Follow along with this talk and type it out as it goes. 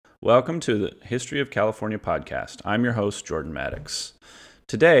Welcome to the History of California podcast. I'm your host, Jordan Maddox.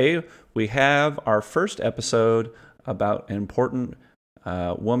 Today, we have our first episode about an important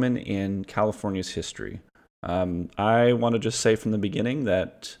woman in California's history. I want to just say from the beginning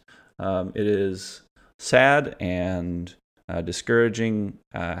that it is sad and discouraging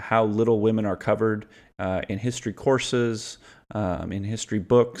how little women are covered in history courses, in history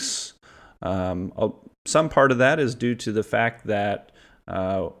books. Some part of that is due to the fact that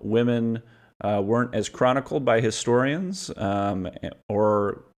women weren't as chronicled by historians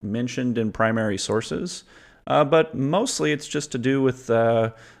or mentioned in primary sources, but mostly it's just to do with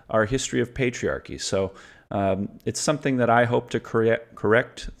our history of patriarchy. So it's something that I hope to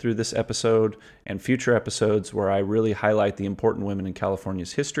correct through this episode and future episodes where I really highlight the important women in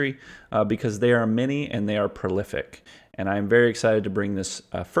California's history because they are many and they are prolific. And I'm very excited to bring this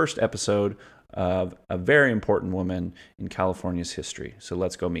first episode of a very important woman in California's history. So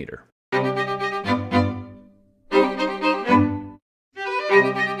let's go meet her.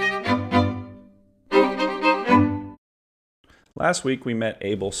 Last week we met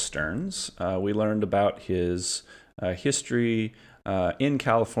Abel Stearns. We learned about his history in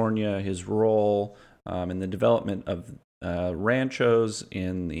California, his role in the development of ranchos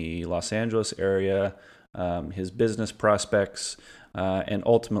in the Los Angeles area, his business prospects, and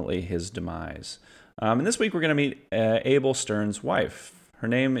ultimately his demise. And this week we're going to meet Abel Stearns' wife. Her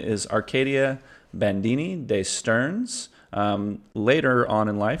name is Arcadia Bandini de Stearns. Later on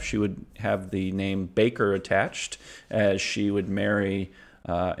in life, she would have the name Baker attached as she would marry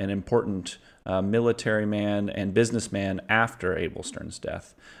an important military man and businessman after Abel Stearns'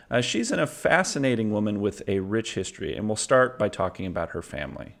 death. She's a fascinating woman with a rich history, and we'll start by talking about her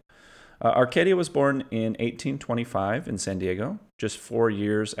family. Arcadia was born in 1825 in San Diego, just 4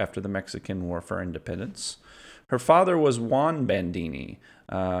 years after the Mexican War for Independence. Her father was Juan Bandini,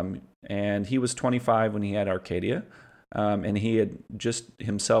 and he was 25 when he had Arcadia, and he had just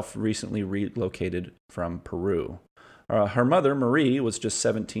himself recently relocated from Peru. Her mother, Marie, was just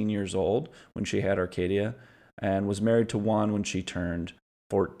 17 years old when she had Arcadia and was married to Juan when she turned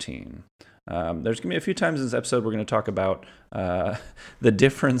 14. There's going to be a few times in this episode we're going to talk about the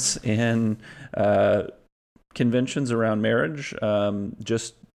difference in conventions around marriage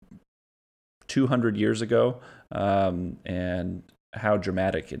just 200 years ago and how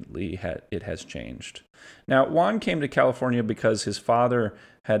dramatically it has changed. Now, Juan came to California because his father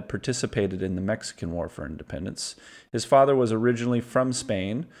had participated in the Mexican War for Independence. His father was originally from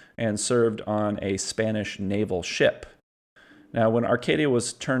Spain and served on a Spanish naval ship. Now, when Arcadia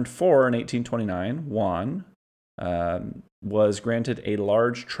was turned 4 in 1829, Juan was granted a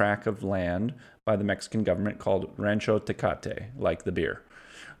large tract of land by the Mexican government called Rancho Tecate, like the beer.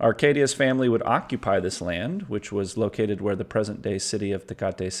 Arcadia's family would occupy this land, which was located where the present-day city of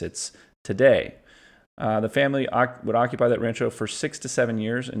Tecate sits today. The family would occupy that rancho for 6 to 7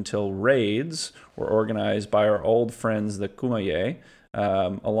 years until raids were organized by our old friends, the Kumeyaay,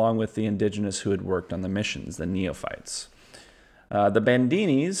 along with the indigenous who had worked on the missions, the neophytes. The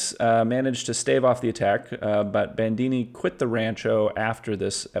Bandinis managed to stave off the attack, but Bandini quit the rancho after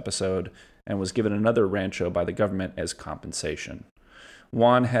this episode and was given another rancho by the government as compensation.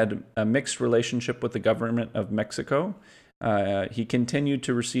 Juan had a mixed relationship with the government of Mexico. He continued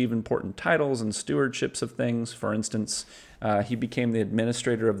to receive important titles and stewardships of things. For instance, he became the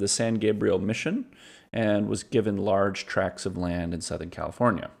administrator of the San Gabriel Mission and was given large tracts of land in Southern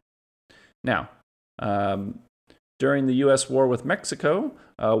California. Now, during the U.S. war with Mexico,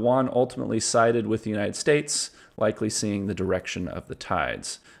 Juan ultimately sided with the United States, likely seeing the direction of the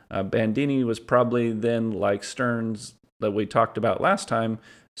tides. Bandini was probably then, like Stearns that we talked about last time,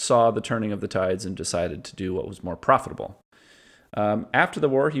 saw the turning of the tides and decided to do what was more profitable. After the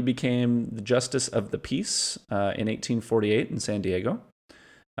war, he became the Justice of the Peace in 1848 in San Diego.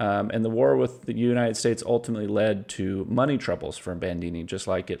 And the war with the United States ultimately led to money troubles for Bandini, just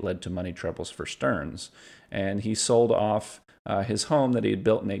like it led to money troubles for Stearns. And he sold off his home that he had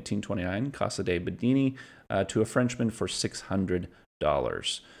built in 1829, Casa de Bandini, to a Frenchman for $600.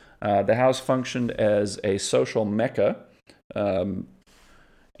 The house functioned as a social mecca, and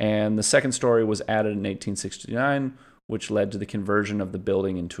the second story was added in 1869, which led to the conversion of the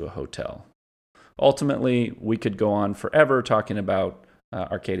building into a hotel. Ultimately, we could go on forever talking about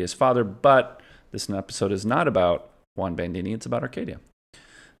Arcadia's father, but this episode is not about Juan Bandini, it's about Arcadia.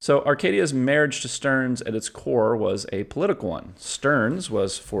 So Arcadia's marriage to Stearns at its core was a political one. Stearns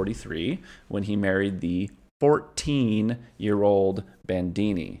was 43 when he married the 14-year-old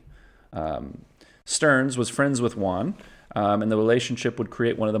Bandini. Stearns was friends with Juan, and the relationship would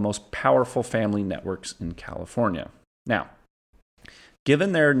create one of the most powerful family networks in California. Now,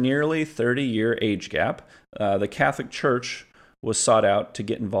 Given their nearly 30-year age gap, the Catholic Church was sought out to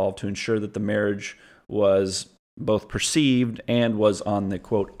get involved to ensure that the marriage was both perceived and was on the,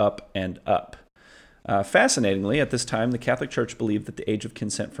 quote, up and up. Fascinatingly, at this time, the Catholic Church believed that the age of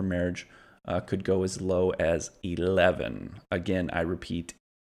consent for marriage could go as low as 11. Again, I repeat,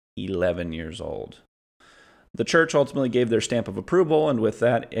 11 years old. The church ultimately gave their stamp of approval, and with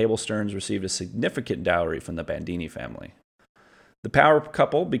that, Abel Stearns received a significant dowry from the Bandini family. The power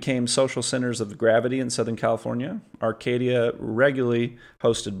couple became social centers of gravity in Southern California. Arcadia regularly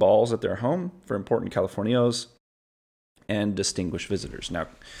hosted balls at their home for important Californios and distinguished visitors. Now,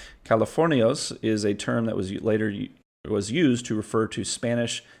 Californios is a term that was later used to refer to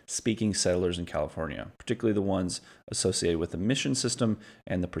Spanish-speaking settlers in California, particularly the ones associated with the mission system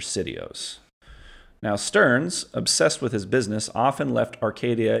and the presidios. Now, Stearns, obsessed with his business, often left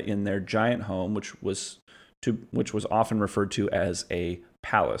Arcadia in their giant home, which was often referred to as a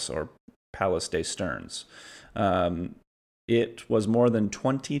palace or Palace de Stearns. It was more than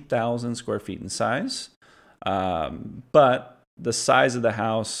 20,000 square feet in size, but the size of the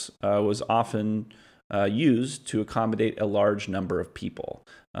house was often used to accommodate a large number of people.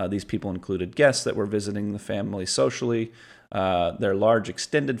 These people included guests that were visiting the family socially, their large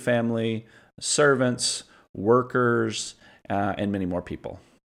extended family, servants, workers, and many more people.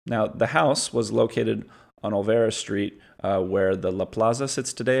 Now, the house was located on Olvera Street, where the La Plaza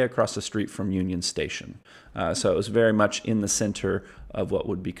sits today, across the street from Union Station. So it was very much in the center of what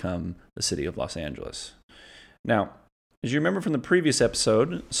would become the city of Los Angeles. Now, as you remember from the previous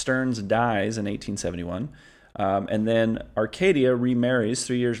episode, Stearns dies in 1871, and then Arcadia remarries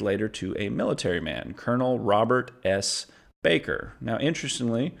 3 years later to a military man, Colonel Robert S. Baker. Now,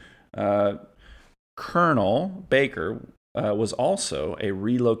 interestingly, Colonel Baker was also a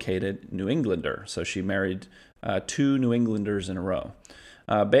relocated New Englander, so she married two New Englanders in a row.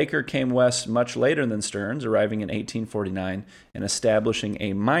 Baker came west much later than Stearns, arriving in 1849 and establishing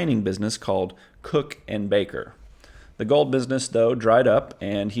a mining business called Cook and Baker. The gold business, though, dried up,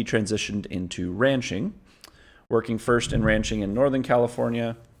 and he transitioned into ranching, working first in ranching in Northern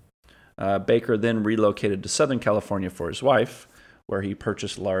California. Baker then relocated to Southern California for his wife, where he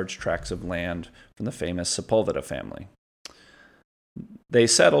purchased large tracts of land from the famous Sepulveda family. They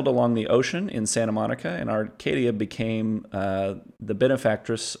settled along the ocean in Santa Monica, and Arcadia became the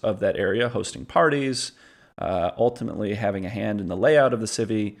benefactress of that area, hosting parties, ultimately having a hand in the layout of the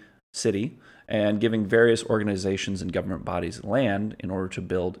city, and giving various organizations and government bodies land in order to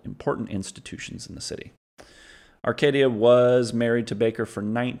build important institutions in the city. Arcadia was married to Baker for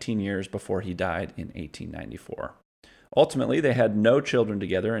 19 years before he died in 1894. Ultimately, they had no children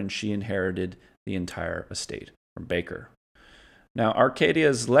together, and she inherited the entire estate from Baker. Now,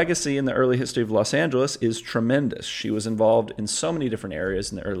 Arcadia's legacy in the early history of Los Angeles is tremendous. She was involved in so many different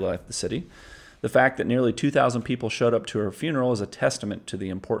areas in the early life of the city. The fact that nearly 2,000 people showed up to her funeral is a testament to the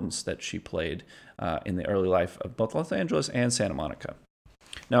importance that she played in the early life of both Los Angeles and Santa Monica.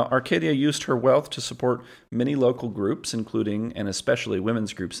 Now, Arcadia used her wealth to support many local groups, including and especially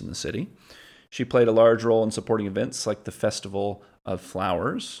women's groups in the city. She played a large role in supporting events like the Festival of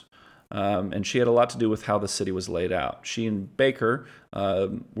Flowers, and she had a lot to do with how the city was laid out. She and Baker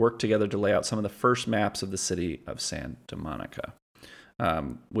worked together to lay out some of the first maps of the city of Santa Monica,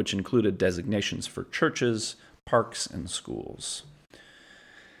 which included designations for churches, parks, and schools.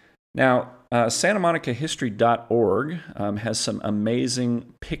 Now, SantaMonicaHistory.org has some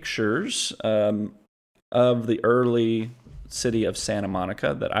amazing pictures of the early city of Santa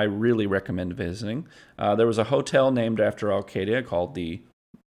Monica that I really recommend visiting. There was a hotel named after Arcadia called the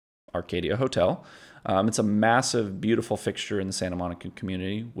Arcadia Hotel. It's a massive, beautiful fixture in the Santa Monica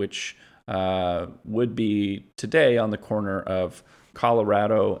community, which would be today on the corner of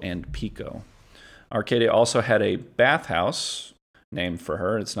Colorado and Pico. Arcadia also had a bathhouse named for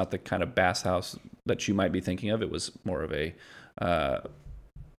her. It's not the kind of bathhouse that you might be thinking of. It was more of a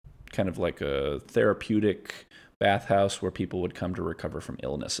kind of like a therapeutic bathhouse where people would come to recover from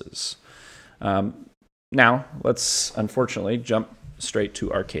illnesses. Now, let's unfortunately jump straight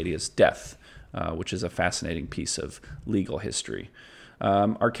to Arcadia's death, which is a fascinating piece of legal history.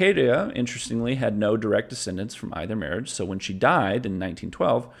 Arcadia, interestingly, had no direct descendants from either marriage, so when she died in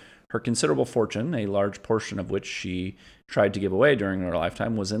 1912, her considerable fortune, a large portion of which she tried to give away during her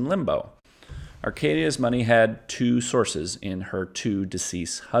lifetime, was in limbo. Arcadia's money had two sources in her two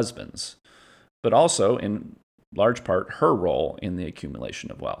deceased husbands, but also, in large part, her role in the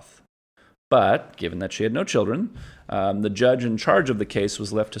accumulation of wealth. But, given that she had no children, the judge in charge of the case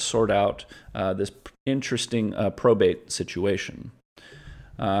was left to sort out this interesting probate situation.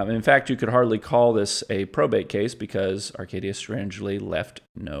 In fact, you could hardly call this a probate case because Arcadia strangely left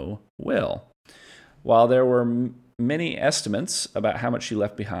no will. While there were many estimates about how much she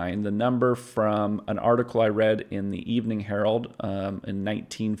left behind, the number from an article I read in the Evening Herald in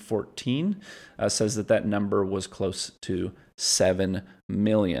 1914 says that number was close to 7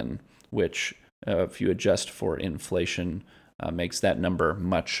 million, which, if you adjust for inflation, makes that number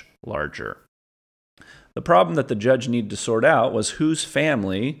much larger. The problem that the judge needed to sort out was whose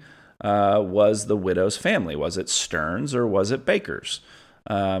family was the widow's family. Was it Stearns or was it Baker's?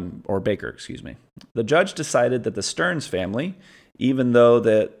 Baker, excuse me. The judge decided that the Stearns family, even though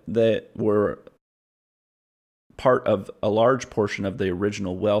that were part of a large portion of the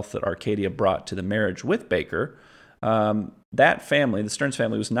original wealth that Arcadia brought to the marriage with Baker, that family, the Stearns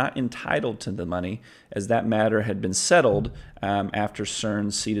family, was not entitled to the money, as that matter had been settled after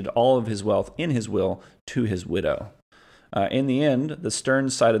Stearns ceded all of his wealth in his will to his widow. In the end, the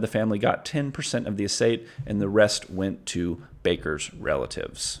Stearns side of the family got 10% of the estate, and the rest went to Baker's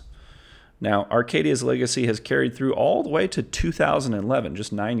relatives. Now, Arcadia's legacy has carried through all the way to 2011,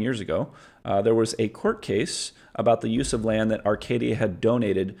 just 9 years ago. There was a court case about the use of land that Arcadia had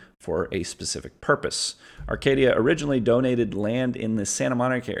donated for a specific purpose. Arcadia originally donated land in the Santa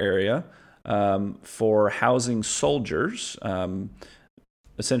Monica area for housing soldiers.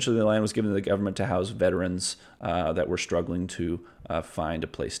 Essentially, the land was given to the government to house veterans that were struggling to find a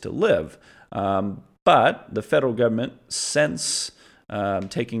place to live. But the federal government, since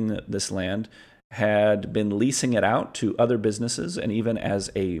taking this land, had been leasing it out to other businesses and even as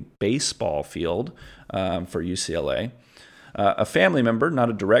a baseball field for UCLA. A family member, not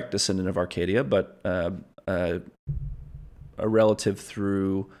a direct descendant of Arcadia, but a relative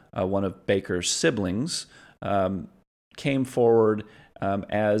through one of Baker's siblings, came forward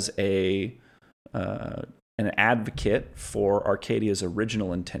as an advocate for Arcadia's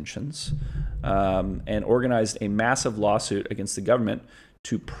original intentions and organized a massive lawsuit against the government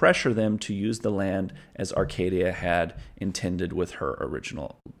to pressure them to use the land as Arcadia had intended with her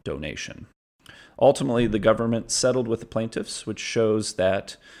original donation. Ultimately, the government settled with the plaintiffs, which shows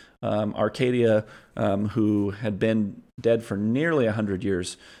that Arcadia, who had been dead for nearly 100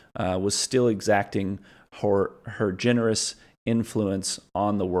 years, was still exacting her generous influence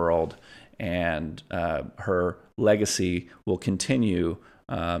on the world, and her legacy will continue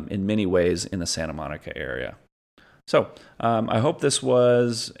in many ways in the Santa Monica area. So I hope this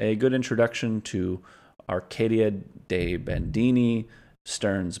was a good introduction to Arcadia de Bandini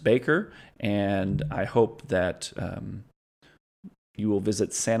Stearns Baker, and I hope that you will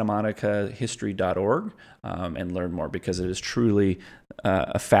visit santamonicahistory.org and learn more, because it is truly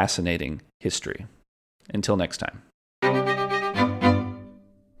a fascinating history. Until next time.